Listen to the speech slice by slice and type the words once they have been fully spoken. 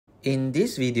In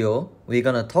this video, we're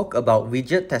gonna talk about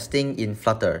widget testing in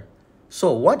Flutter. So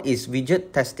what is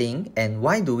widget testing and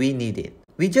why do we need it?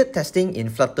 Widget testing in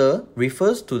Flutter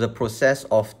refers to the process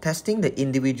of testing the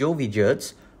individual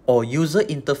widgets or user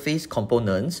interface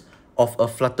components of a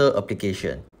Flutter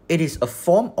application. It is a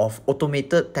form of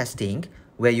automated testing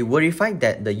where you verify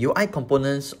that the UI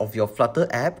components of your Flutter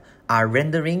app are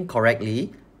rendering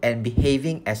correctly and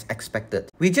behaving as expected.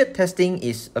 Widget testing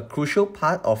is a crucial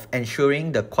part of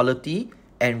ensuring the quality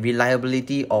and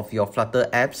reliability of your Flutter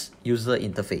app's user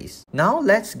interface. Now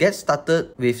let's get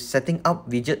started with setting up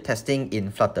widget testing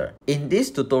in Flutter. In this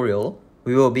tutorial,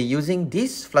 we will be using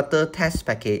this Flutter test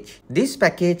package. This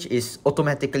package is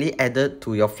automatically added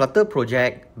to your Flutter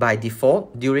project by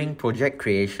default during project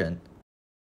creation.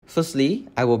 Firstly,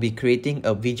 I will be creating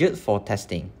a widget for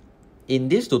testing. In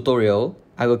this tutorial,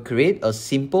 I will create a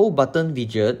simple button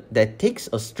widget that takes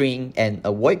a string and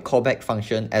a void callback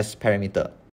function as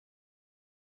parameter.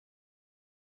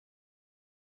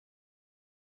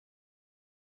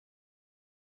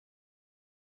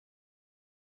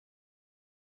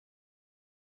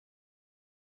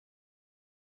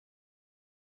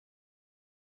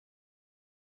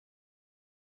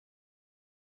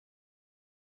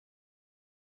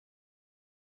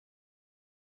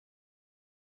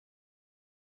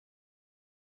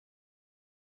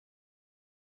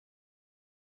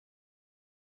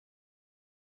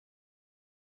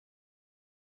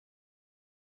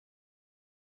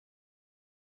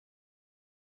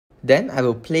 Then I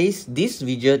will place this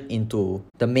widget into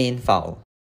the main file.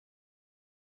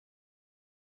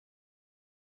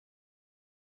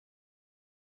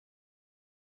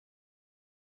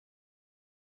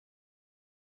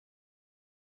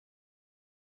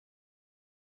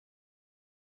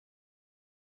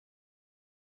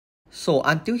 So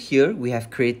until here, we have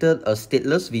created a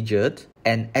stateless widget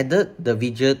and added the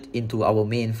widget into our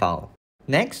main file.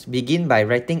 Next, begin by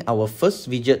writing our first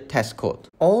widget test code.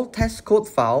 All test code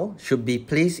file should be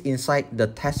placed inside the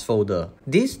test folder.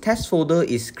 This test folder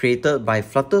is created by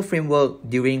Flutter Framework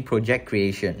during project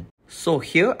creation. So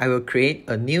here I will create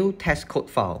a new test code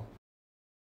file.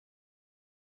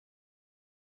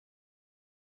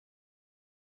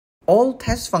 All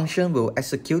test function will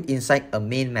execute inside a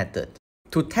main method.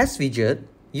 To test widget,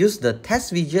 use the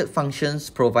test widget functions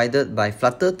provided by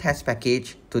Flutter test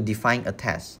package to define a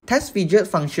test. Test widget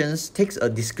functions takes a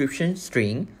description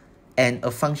string and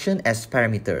a function as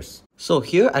parameters. So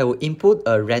here I will input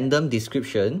a random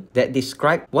description that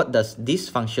describes what does this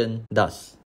function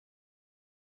does.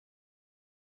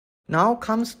 Now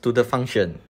comes to the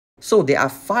function. So there are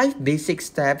 5 basic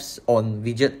steps on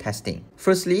widget testing.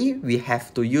 Firstly, we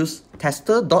have to use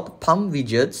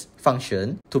tester.pumpWidgets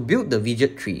function to build the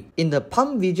widget tree. In the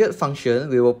pumpWidget function,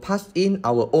 we will pass in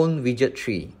our own widget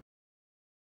tree.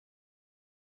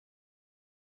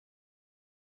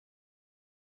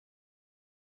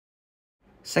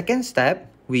 Second step,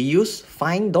 we use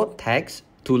find.text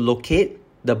to locate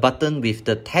the button with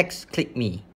the text click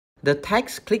me. The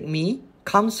text click me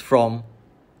comes from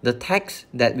the text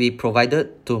that we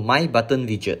provided to my button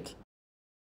widget.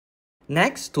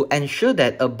 Next, to ensure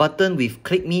that a button with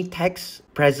click me text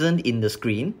present in the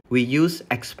screen, we use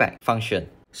expect function.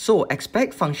 So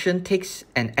expect function takes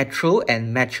an actual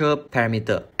and matcher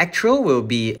parameter. Actual will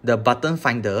be the button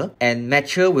finder and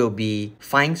matcher will be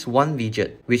finds one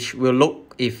widget, which will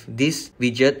look if this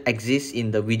widget exists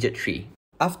in the widget tree.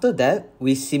 After that,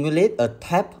 we simulate a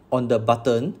tap on the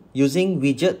button using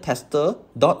widget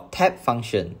tester.tap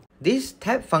function. This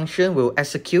tap function will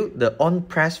execute the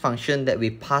onPress function that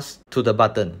we passed to the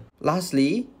button.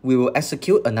 Lastly, we will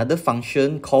execute another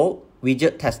function called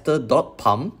widget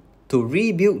tester.pump to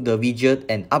rebuild the widget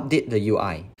and update the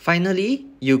UI. Finally,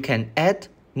 you can add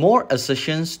more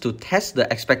assertions to test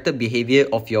the expected behavior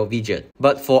of your widget.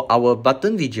 But for our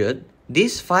button widget,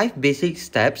 these 5 basic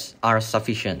steps are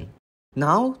sufficient.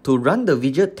 Now, to run the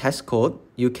widget test code,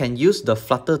 you can use the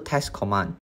Flutter test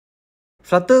command.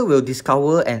 Flutter will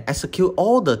discover and execute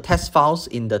all the test files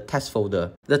in the test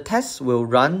folder. The tests will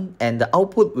run and the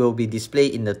output will be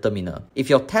displayed in the terminal. If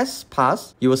your tests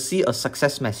pass, you will see a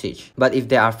success message. But if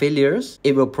there are failures,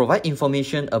 it will provide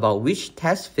information about which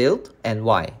test failed and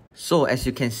why. So as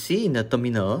you can see in the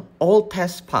terminal, all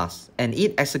tests passed and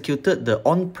it executed the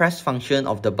onPress function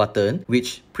of the button,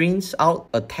 which prints out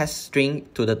a test string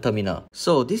to the terminal.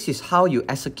 So this is how you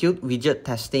execute widget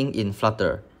testing in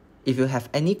Flutter. If you have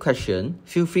any question,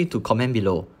 feel free to comment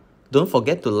below. Don't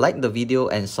forget to like the video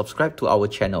and subscribe to our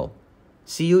channel.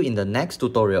 See you in the next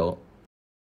tutorial.